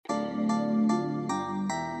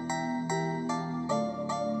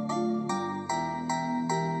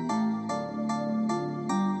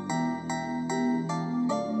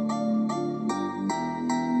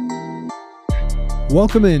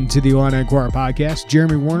Welcome into the Illini Inquirer podcast.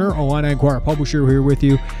 Jeremy Warner, Illini Inquirer publisher, here with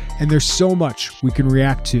you. And there's so much we can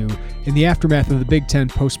react to in the aftermath of the Big Ten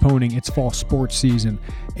postponing its fall sports season.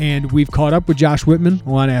 And we've caught up with Josh Whitman,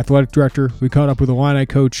 Illini athletic director. We caught up with Illini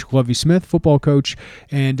coach Lovie Smith, football coach.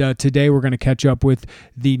 And today we're going to catch up with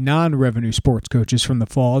the non-revenue sports coaches from the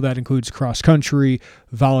fall. That includes cross country,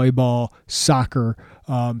 volleyball, soccer.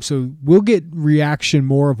 So we'll get reaction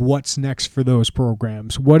more of what's next for those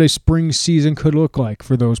programs, what a spring season could look like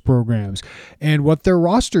for those programs, and what their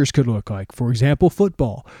rosters could look like. For example,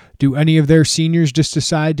 football. Do any of their seniors just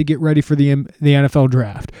decide to get ready for the NFL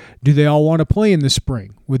draft? Do they all want to play in the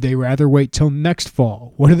spring? Would they rather wait till next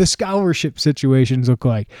fall? What do the scholarship situations look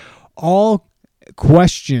like? All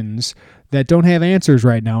questions that don't have answers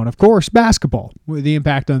right now. And of course, basketball, the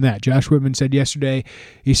impact on that. Josh Whitman said yesterday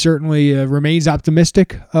he certainly remains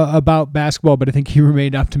optimistic about basketball, but I think he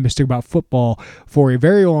remained optimistic about football for a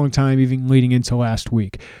very long time, even leading into last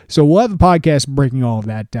week. So we'll have a podcast breaking all of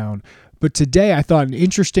that down. But today I thought an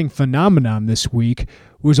interesting phenomenon this week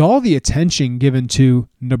was all the attention given to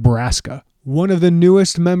Nebraska. One of the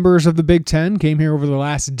newest members of the Big Ten, came here over the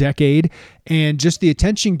last decade, and just the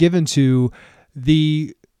attention given to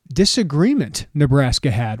the disagreement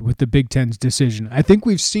Nebraska had with the Big Ten's decision. I think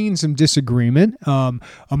we've seen some disagreement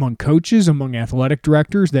among coaches, among athletic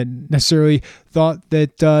directors that necessarily thought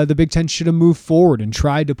that the Big Ten should have moved forward and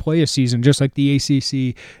tried to play a season just like the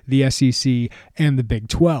ACC, the SEC, and the Big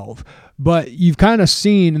 12. But you've kind of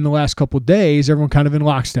seen in the last couple of days, everyone kind of in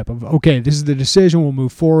lockstep of, okay, this is the decision, we'll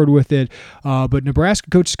move forward with it. But Nebraska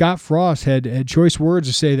coach Scott Frost had choice words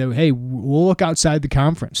to say that, hey, we'll look outside the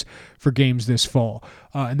conference for games this fall.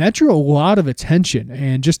 And that drew a lot of attention,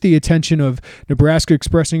 and just the attention of Nebraska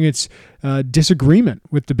expressing its disagreement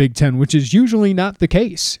with the Big Ten, which is usually not the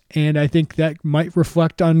case. And I think that might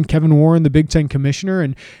reflect on Kevin Warren, the Big Ten commissioner,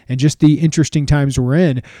 and just the interesting times we're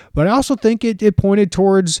in. But I also think it pointed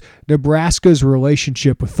towards Nebraska's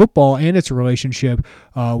relationship with football and its relationship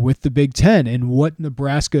with the Big Ten, and what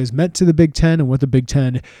Nebraska has meant to the Big Ten and what the Big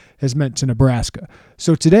Ten has meant to Nebraska.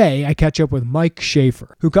 So today I catch up with Mike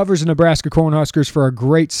Schaefer, who covers the Nebraska Cornhuskers for a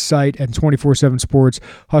great site at 24/7 Sports,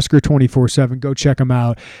 Husker 24/7. Go check them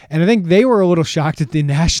out. And I think they were a little shocked at the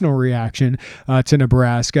national reaction to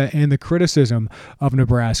Nebraska and the criticism of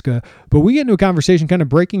Nebraska. But we get into a conversation kind of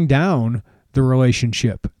breaking down the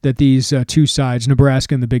relationship that these two sides,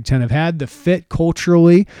 Nebraska and the Big Ten, have had, the fit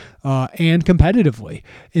culturally and competitively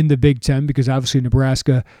in the Big Ten, because obviously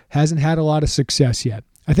Nebraska hasn't had a lot of success yet.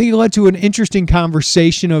 I think it led to an interesting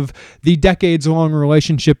conversation of the decades-long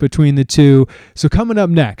relationship between the two. So coming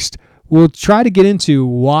up next, we'll try to get into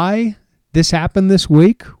why this happened this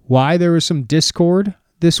week, why there was some discord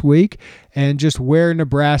this week, and just where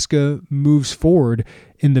Nebraska moves forward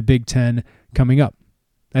in the Big Ten coming up.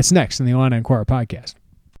 That's next in the Illini Inquirer podcast.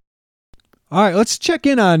 All right, let's check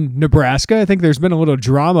in on Nebraska. I think there's been a little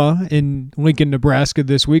drama in Lincoln, Nebraska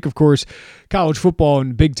this week. Of course, college football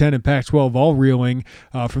and Big Ten and Pac-12 all reeling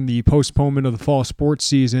from the postponement of the fall sports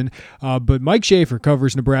season. But Mike Schaefer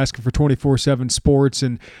covers Nebraska for 24/7 Sports.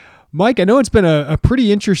 And Mike, I know it's been a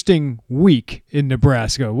pretty interesting week in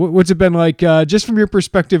Nebraska. What's it been like, just from your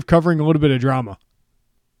perspective, covering a little bit of drama?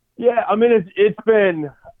 Yeah, I mean, it's been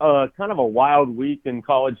kind of a wild week in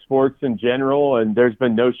college sports in general, and there's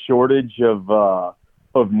been no shortage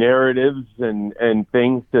of narratives and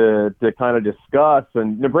things to kind of discuss.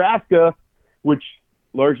 And Nebraska, which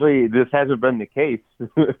largely this hasn't been the case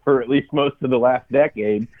for at least most of the last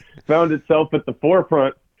decade, found itself at the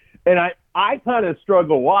forefront. And I kind of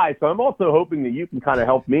struggle why. So I'm also hoping that you can kind of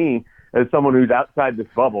help me as someone who's outside this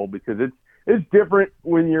bubble, because it's different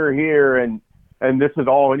when you're here and this is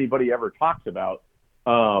all anybody ever talks about.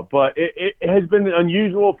 But it has been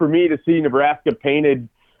unusual for me to see Nebraska painted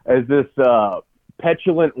as this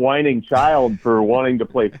petulant, whining child for wanting to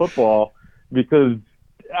play football, because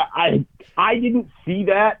I didn't see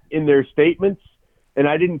that in their statements, and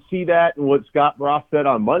I didn't see that in what Scott Frost said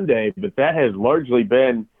on Monday, but that has largely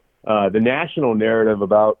been the national narrative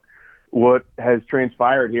about what has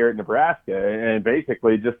transpired here at Nebraska. And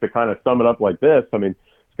basically, just to kind of sum it up like this, I mean,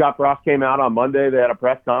 Scott Frost came out on Monday. They had a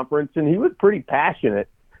press conference, and he was pretty passionate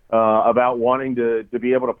about wanting to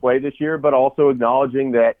be able to play this year, but also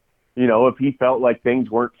acknowledging that, you know, if he felt like things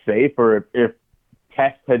weren't safe, or if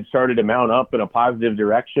tests had started to mount up in a positive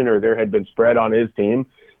direction, or there had been spread on his team,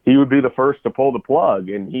 he would be the first to pull the plug.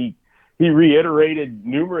 And he reiterated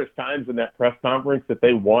numerous times in that press conference that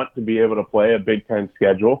they want to be able to play a Big Ten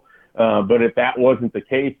schedule. But if that wasn't the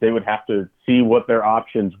case, they would have to see what their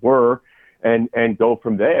options were and go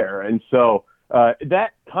from there. And so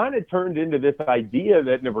that kind of turned into this idea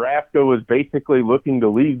that Nebraska was basically looking to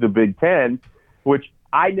leave the Big Ten. which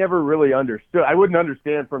I never really understood. I wouldn't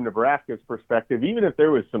understand from Nebraska's perspective, even if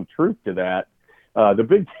there was some truth to that. The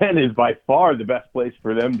Big Ten is by far the best place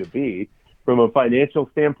for them to be from a financial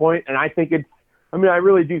standpoint, and I think I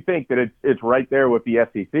really do think that it's right there with the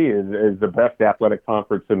SEC is the best athletic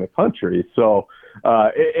conference in the country. So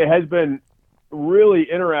it has been really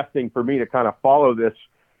interesting for me to kind of follow this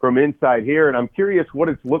from inside here, and I'm curious what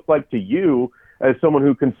it's looked like to you as someone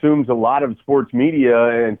who consumes a lot of sports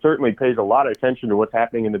media and certainly pays a lot of attention to what's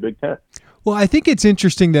happening in the Big Ten. Well, I think it's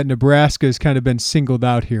interesting that Nebraska has kind of been singled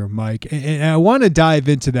out here, Mike, and I want to dive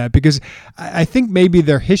into that because I think maybe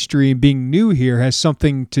their history and being new here has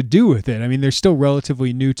something to do with it. I mean, they're still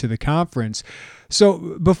relatively new to the conference.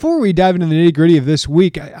 So before we dive into the nitty-gritty of this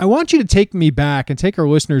week, I want you to take me back and take our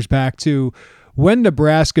listeners back to when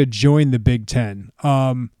Nebraska joined the Big Ten.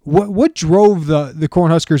 What drove the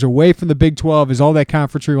Cornhuskers away from the Big 12 as all that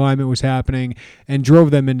conference realignment was happening and drove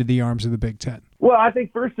them into the arms of the Big Ten? Well, I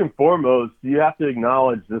think first and foremost, you have to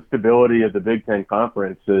acknowledge the stability of the Big Ten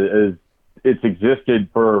Conference. It's existed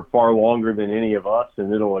for far longer than any of us,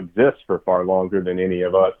 and it'll exist for far longer than any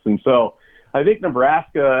of us. And so I think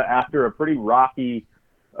Nebraska, after a pretty rocky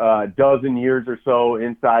dozen years or so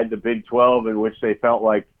inside the Big 12, in which they felt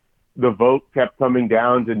like the vote kept coming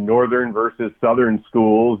down to northern versus southern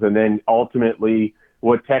schools, and then ultimately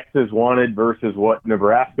what Texas wanted versus what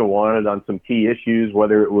Nebraska wanted on some key issues,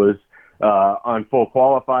 whether it was on full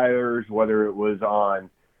qualifiers, whether it was on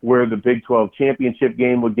where the Big 12 championship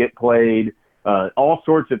game would get played, all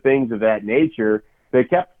sorts of things of that nature. They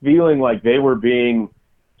kept feeling like they were being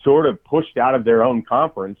sort of pushed out of their own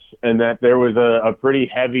conference, and that there was a pretty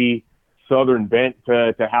heavy southern bent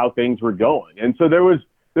to how things were going. And so there was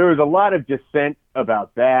a lot of dissent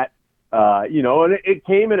about that, and it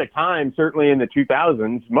came at a time, certainly in the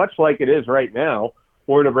 2000s, much like it is right now,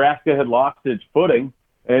 where Nebraska had lost its footing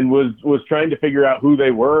and was trying to figure out who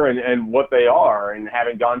they were and what they are, and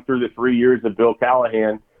having gone through the 3 years of Bill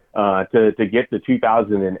Callahan to get to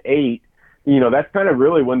 2008, that's kind of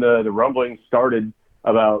really when the rumblings started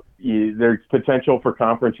about there's potential for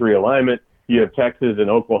conference realignment. You have Texas and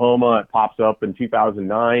Oklahoma. It pops up in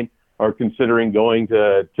 2009. Are considering going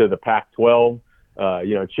to the Pac-12.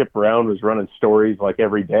 Chip Brown was running stories like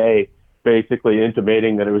every day, basically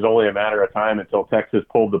intimating that it was only a matter of time until Texas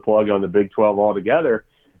pulled the plug on the Big 12 altogether.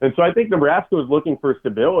 And so I think Nebraska was looking for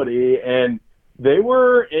stability, and they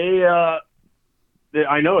were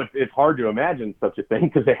I know it's hard to imagine such a thing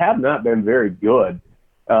because they have not been very good.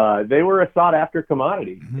 They were a sought-after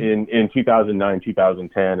commodity in 2009,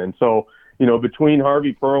 2010. And so, between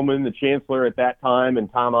Harvey Perlman, the chancellor at that time,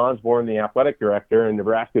 and Tom Osborne, the athletic director and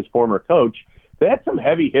Nebraska's former coach, they had some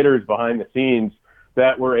heavy hitters behind the scenes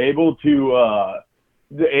that were able to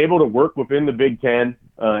work within the Big Ten,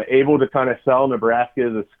 able to kind of sell Nebraska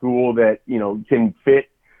as a school that, can fit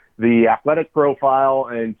the athletic profile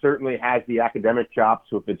and certainly has the academic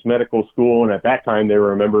chops with its medical school. And at that time, they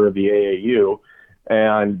were a member of the AAU.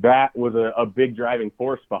 And that was a big driving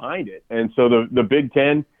force behind it. And so the Big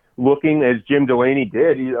Ten, looking as Jim Delaney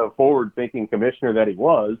did, he's a forward-thinking commissioner that he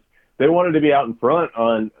was, they wanted to be out in front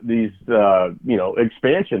on these,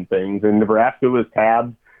 expansion things. And Nebraska was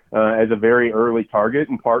tabbed as a very early target,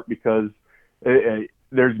 in part because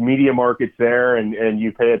there's media markets there, and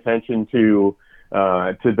you pay attention to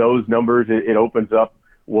those numbers. It opens up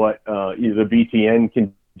what the BTN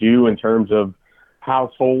can do in terms of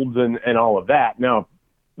households and all of that. Now,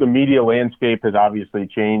 the media landscape has obviously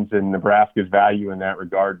changed, and Nebraska's value in that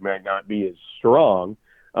regard might not be as strong.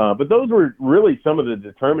 But those were really some of the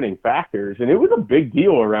determining factors. And it was a big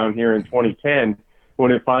deal around here in 2010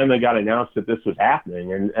 when it finally got announced that this was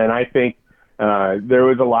happening. And I think there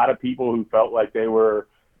was a lot of people who felt like they were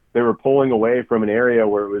pulling away from an area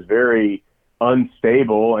where it was very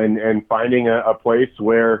unstable and finding a place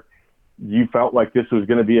where you felt like this was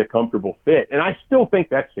going to be a comfortable fit. And I still think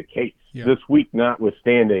that's the case. Yeah. This week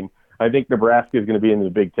notwithstanding, I think Nebraska is going to be in the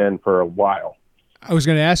Big Ten for a while. I was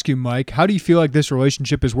going to ask you, Mike, how do you feel like this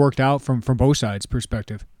relationship has worked out from both sides'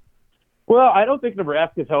 perspective? Well, I don't think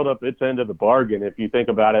Nebraska's held up its end of the bargain if you think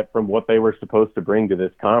about it from what they were supposed to bring to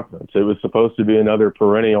this conference. It was supposed to be another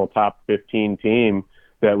perennial top 15 team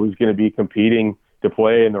that was going to be competing to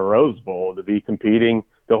play in the Rose Bowl, to be competing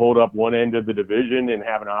to hold up one end of the division and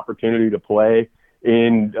have an opportunity to play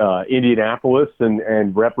in Indianapolis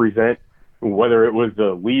and represent, whether it was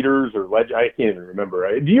the Leaders or Legends. I can't even remember.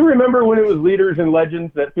 Right? Do you remember when it was Leaders and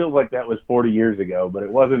Legends? That feels like that was 40 years ago, but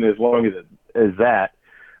it wasn't as long as that.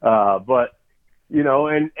 But,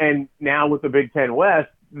 and now with the Big Ten West,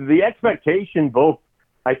 the expectation both,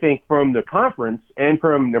 I think, from the conference and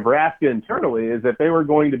from Nebraska internally is that they were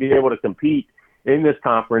going to be able to compete in this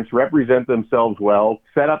conference, represent themselves well,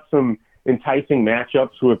 set up some enticing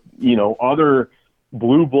matchups with, other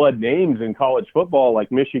blue blood names in college football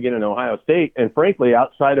like Michigan and Ohio State. And frankly,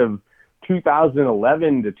 outside of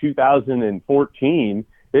 2011 to 2014,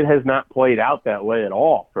 it has not played out that way at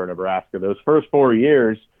all for Nebraska. Those first 4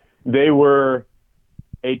 years, they were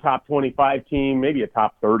a top 25 team, maybe a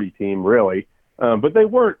top 30 team, really. But they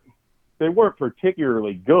weren't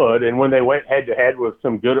particularly good. And when they went head-to-head with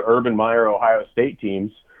some good Urban Meyer Ohio State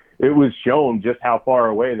teams, it was shown just how far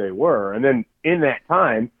away they were. And then in that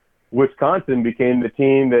time, Wisconsin became the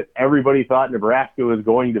team that everybody thought Nebraska was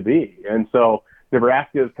going to be. And so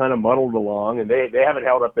Nebraska has kind of muddled along, and they haven't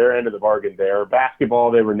held up their end of the bargain there.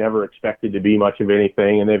 Basketball, they were never expected to be much of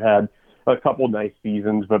anything, and they've had a couple nice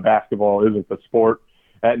seasons, but basketball isn't the sport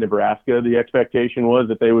at Nebraska. The expectation was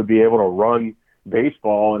that they would be able to run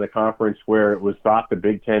baseball in a conference where it was thought the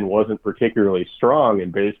Big Ten wasn't particularly strong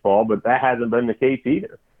in baseball, but that hasn't been the case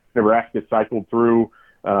either. Nebraska cycled through,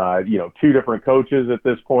 2 different coaches at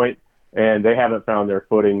this point, and they haven't found their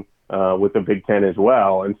footing with the Big Ten as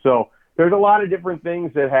well. And so there's a lot of different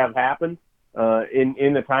things that have happened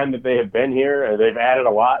in the time that they have been here. They've added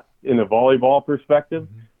a lot in the volleyball perspective,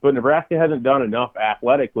 but Nebraska hasn't done enough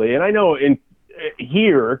athletically. And I know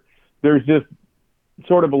here there's this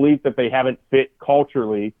sort of belief that they haven't fit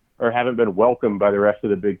culturally or haven't been welcomed by the rest of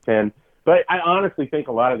the Big Ten. But I honestly think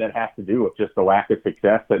a lot of that has to do with just the lack of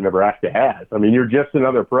success that Nebraska has. I mean, you're just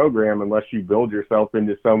another program unless you build yourself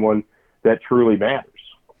into someone that truly matters.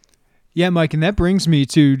 Yeah, Mike, and that brings me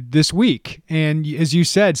to this week. And as you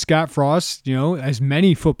said, Scott Frost, as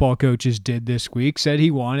many football coaches did this week, said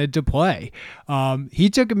he wanted to play. He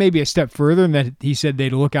took it maybe a step further in that he said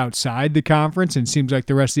they'd look outside the conference, and it seems like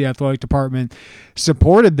the rest of the athletic department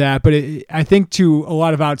supported that. But I think to a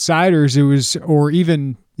lot of outsiders, it was, or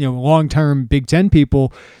even long-term Big Ten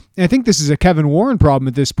people, I think this is a Kevin Warren problem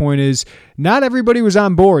at this point, is not everybody was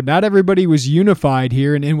on board. Not everybody was unified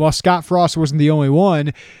here. And while Scott Frost wasn't the only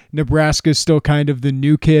one, Nebraska's still kind of the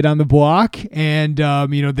new kid on the block. And,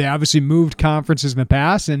 they obviously moved conferences in the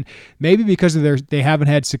past. And maybe because of they haven't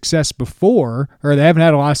had success before, or they haven't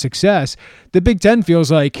had a lot of success, the Big Ten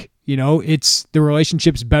feels like, it's the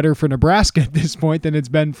relationship's better for Nebraska at this point than it's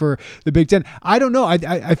been for the Big Ten. I don't know.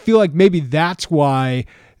 I feel like maybe that's why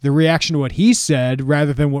the reaction to what he said,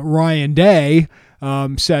 rather than what Ryan Day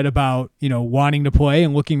said about, wanting to play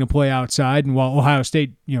and looking to play outside. And while Ohio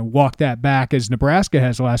State, walked that back as Nebraska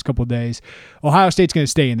has the last couple of days, Ohio State's going to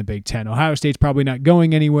stay in the Big Ten. Ohio State's probably not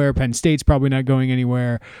going anywhere. Penn State's probably not going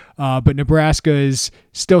anywhere. But Nebraska is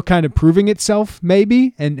still kind of proving itself,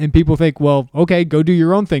 maybe. And people think, well, okay, go do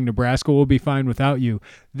your own thing, Nebraska. We'll be fine without you.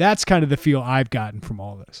 That's kind of the feel I've gotten from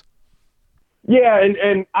all this. Yeah,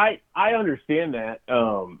 and I understand that,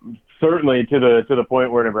 certainly to the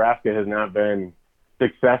point where Nebraska has not been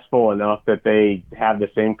successful enough that they have the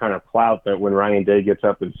same kind of clout that when Ryan Day gets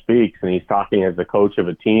up and speaks and he's talking as the coach of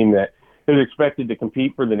a team that is expected to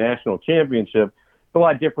compete for the national championship. It's a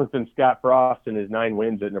lot different than Scott Frost and his 9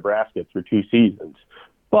 wins at Nebraska through 2 seasons.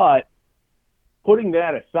 But putting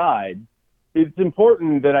that aside, it's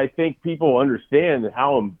important that I think people understand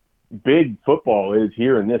how big football is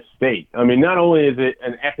here in this state. I mean, not only is it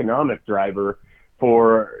an economic driver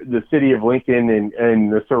for the city of Lincoln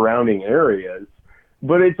and the surrounding areas,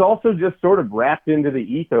 but it's also just sort of wrapped into the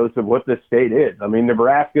ethos of what this state is. I mean,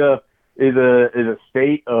 Nebraska is a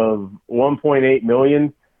state of 1.8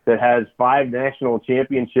 million that has 5 national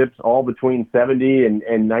championships, all between 70 and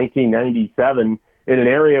 1997, in an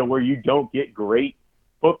area where you don't get great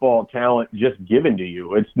football talent just given to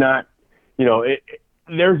you. It's not,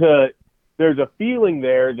 there's a feeling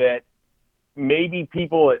there that maybe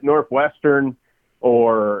people at Northwestern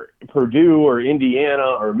or Purdue or Indiana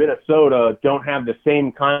or Minnesota don't have the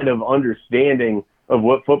same kind of understanding of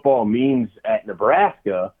what football means at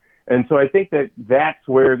Nebraska. And so I think that that's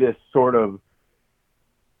where this sort of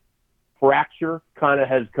fracture kind of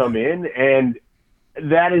has come in. And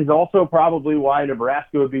that is also probably why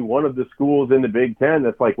Nebraska would be one of the schools in the Big Ten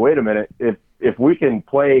that's like, wait a minute, if we can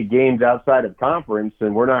play games outside of conference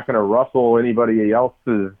and we're not going to rustle anybody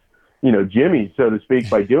else's, jimmy, so to speak,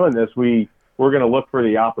 by doing this, we're going to look for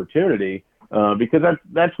the opportunity because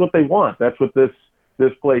that's what they want. That's what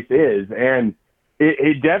this place is. And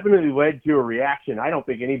it definitely led to a reaction I don't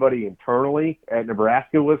think anybody internally at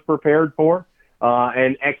Nebraska was prepared for.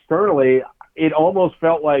 And externally, it almost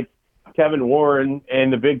felt like Kevin Warren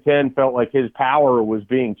and the Big Ten felt like his power was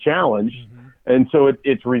being challenged. Mm-hmm. And so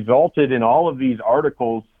it's resulted in all of these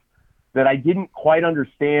articles that I didn't quite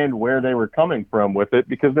understand where they were coming from with it,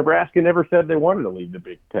 because Nebraska never said they wanted to leave the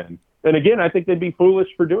Big Ten. And again, I think they'd be foolish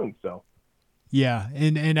for doing so. Yeah,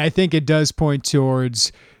 and I think it does point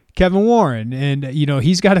towards Kevin Warren. And,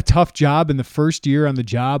 he's got a tough job in the first year on the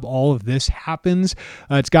job. All of this happens.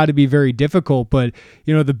 It's got to be very difficult. But,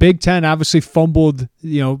 the Big Ten obviously fumbled,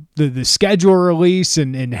 the schedule release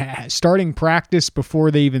and starting practice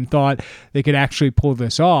before they even thought they could actually pull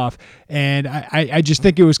this off. And I just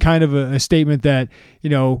think it was kind of a statement that,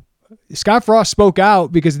 Scott Frost spoke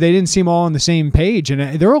out because they didn't seem all on the same page.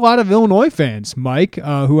 And there were a lot of Illinois fans, Mike,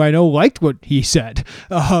 who I know liked what he said.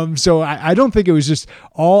 So I don't think it was just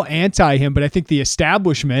all anti him, but I think the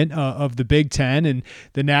establishment of the Big Ten and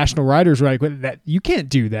the national writers were like, that you can't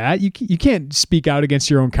do that. You can't speak out against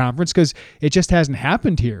your own conference because it just hasn't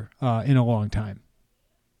happened here in a long time.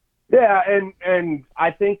 Yeah, and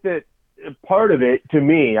I think that part of it, to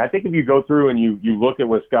me, I think if you go through and you look at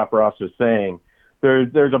what Scott Frost was saying,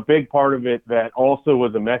 there's a big part of it that also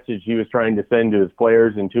was a message he was trying to send to his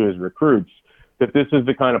players and to his recruits, that this is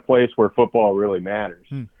the kind of place where football really matters.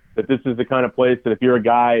 That this is the kind of place that if you're a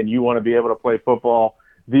guy and you want to be able to play football,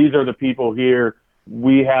 these are the people here.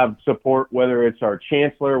 We have support, whether it's our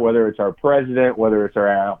chancellor, whether it's our president, whether it's our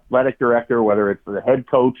athletic director, whether it's the head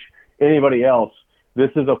coach, anybody else.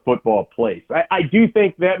 This is a football place. I do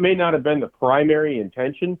think that may not have been the primary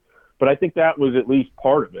intention, but I think that was at least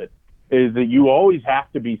part of it, is that you always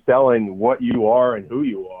have to be selling what you are and who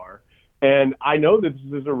you are. And I know that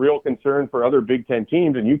this is a real concern for other Big Ten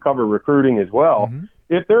teams, and you cover recruiting as well. Mm-hmm.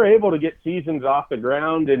 If they're able to get seasons off the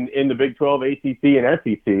ground in the Big 12, ACC, and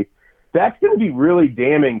SEC, that's going to be really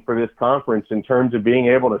damning for this conference in terms of being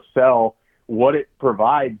able to sell what it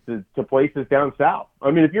provides to places down south.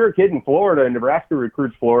 I mean, if you're a kid in Florida, and Nebraska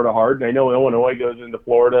recruits Florida hard, and I know Illinois goes into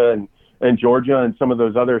Florida and Georgia and some of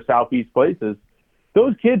those other southeast places,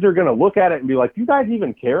 those kids are going to look at it and be like, you guys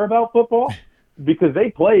even care about football? Because they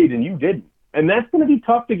played and you didn't. And that's going to be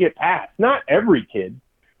tough to get past. Not every kid,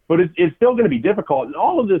 but it's still going to be difficult. And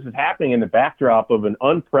all of this is happening in the backdrop of an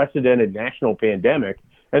unprecedented national pandemic,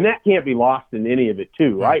 and that can't be lost in any of it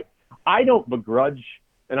too, right? I don't begrudge,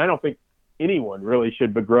 and I don't think anyone really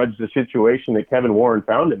should begrudge the situation that Kevin Warren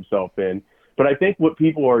found himself in. But I think what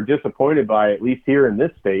people are disappointed by, at least here in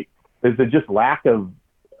this state, is the just lack of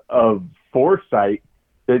foresight,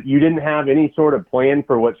 that you didn't have any sort of plan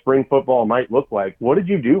for what spring football might look like. What did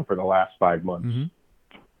you do for the last 5 months? Mm-hmm.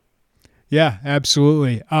 Yeah,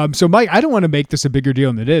 absolutely. So, Mike, I don't want to make this a bigger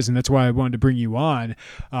deal than it is, and that's why I wanted to bring you on,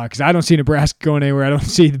 because I don't see Nebraska going anywhere. I don't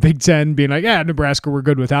see the Big Ten being like, yeah, Nebraska, we're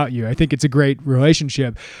good without you. I think it's a great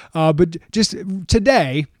relationship. But just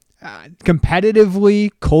today,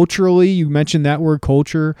 competitively, culturally, you mentioned that word,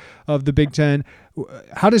 culture, of the Big Ten.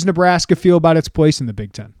 How does Nebraska feel about its place in the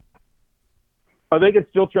Big Ten? I think it's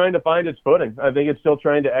still trying to find its footing. I think it's still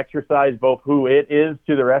trying to exercise both who it is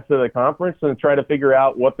to the rest of the conference and try to figure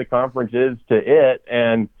out what the conference is to it.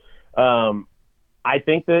 And I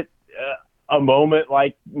think that a moment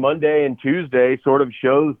like Monday and Tuesday sort of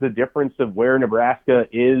shows the difference of where Nebraska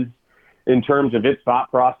is in terms of its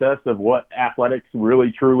thought process of what athletics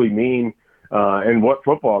really truly mean and what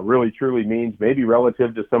football really truly means, maybe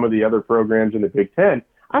relative to some of the other programs in the Big Ten.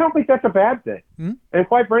 I don't think that's a bad thing. Mm-hmm. And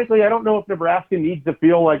quite frankly, I don't know if Nebraska needs to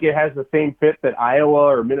feel like it has the same fit that Iowa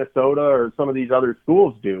or Minnesota or some of these other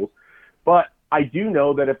schools do. But I do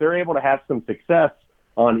know that if they're able to have some success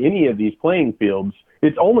on any of these playing fields,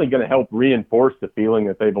 it's only going to help reinforce the feeling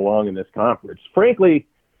that they belong in this conference. Frankly,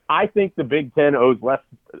 I think the Big Ten owes less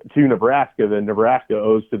to Nebraska than Nebraska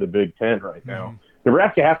owes to the Big Ten right now. Mm-hmm.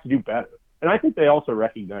 Nebraska has to do better. And I think they also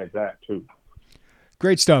recognize that too.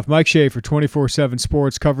 Great stuff. Mike Schaefer, 24/7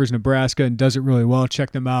 Sports, covers Nebraska and does it really well.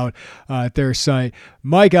 Check them out at their site.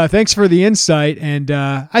 Mike, thanks for the insight, and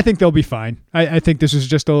I think they'll be fine. I think this was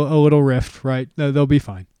just a little rift, right? They'll be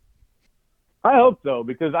fine. I hope so,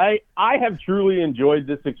 because I have truly enjoyed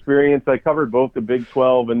this experience. I covered both the Big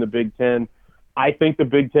 12 and the Big 10. I think the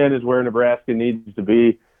Big 10 is where Nebraska needs to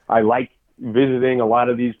be. I like visiting a lot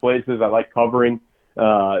of these places. I like covering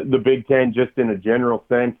the Big 10 just in a general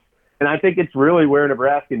sense. And I think it's really where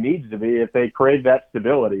Nebraska needs to be if they crave that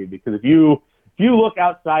stability. Because if you look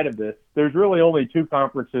outside of this, there's really only two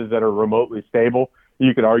conferences that are remotely stable.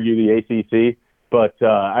 You could argue the ACC, but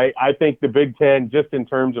I think the Big Ten, just in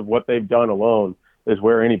terms of what they've done alone, is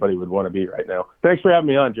where anybody would want to be right now. Thanks for having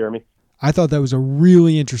me on, Jeremy. I thought that was a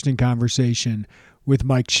really interesting conversation with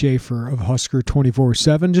Mike Schaefer of Husker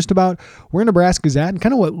 24/7, just about where Nebraska's at and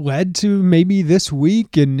kind of what led to maybe this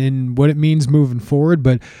week and what it means moving forward.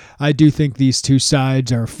 But I do think these two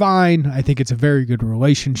sides are fine. I think it's a very good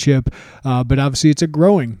relationship, but obviously it's a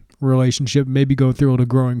growing relationship, maybe go through a little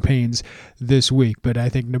growing pains this week. But I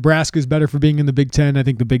think Nebraska is better for being in the Big Ten. I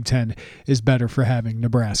think the Big Ten is better for having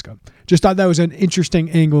Nebraska. Just thought that was an interesting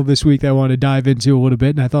angle this week that I want to dive into a little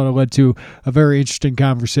bit, and I thought it led to a very interesting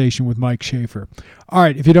conversation with Mike Schaefer. All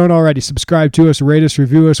right, if you don't already, subscribe to us, rate us,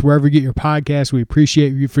 review us wherever you get your podcasts. We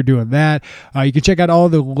appreciate you for doing that. You can check out all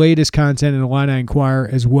the latest content in Illini Inquirer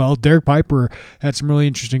as well. Derek Piper had some really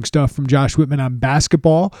interesting stuff from Josh Whitman on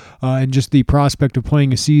basketball and just the prospect of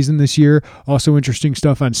playing a season this year. Also interesting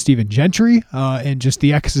stuff on Stephen Gentry and just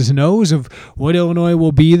the X's and O's of what Illinois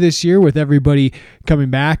will be this year with everybody coming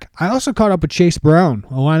back. I also caught up with Chase Brown,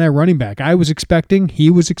 Illini running back. He was expecting,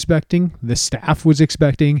 the staff was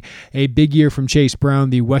expecting a big year from Chase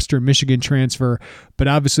Brown, the Western Michigan transfer, but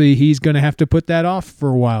obviously he's going to have to put that off for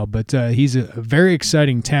a while. But he's a very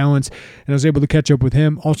exciting talent, and I was able to catch up with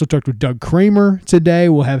him. Also talked with Doug Kramer today.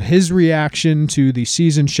 We'll have his reaction to the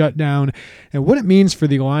season shutdown and what it means for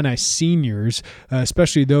the Illini seniors,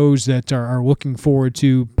 especially those that are looking forward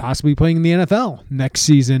to possibly playing in the NFL next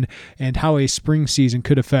season, and how a spring season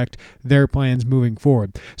could affect their plans moving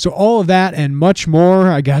forward. So all of that and much more.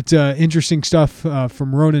 I got interesting stuff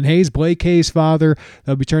from Ronan Hayes, Blake Hayes' father.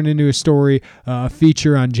 That'll be turned into a story, a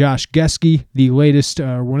feature on Josh Geske, the latest,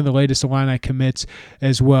 one of the latest Illini commits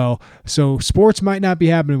as well. So sports might not be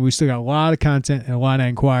happening. We still got a lot of content in Illini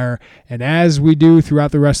Inquirer. And as we do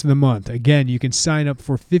throughout the rest of the month, again, you can sign up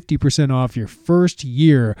for 50% off your first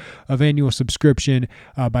year of annual subscription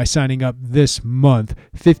by signing up this month.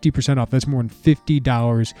 50% off. That's more than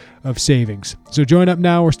 $50 of savings. So join up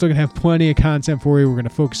now. We're still going to have plenty of content for you. We're going to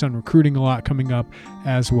focus on recruiting a lot coming up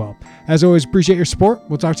as well. As always, appreciate your support.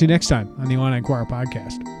 We'll talk to you next time on the Illini Inquirer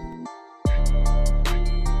podcast.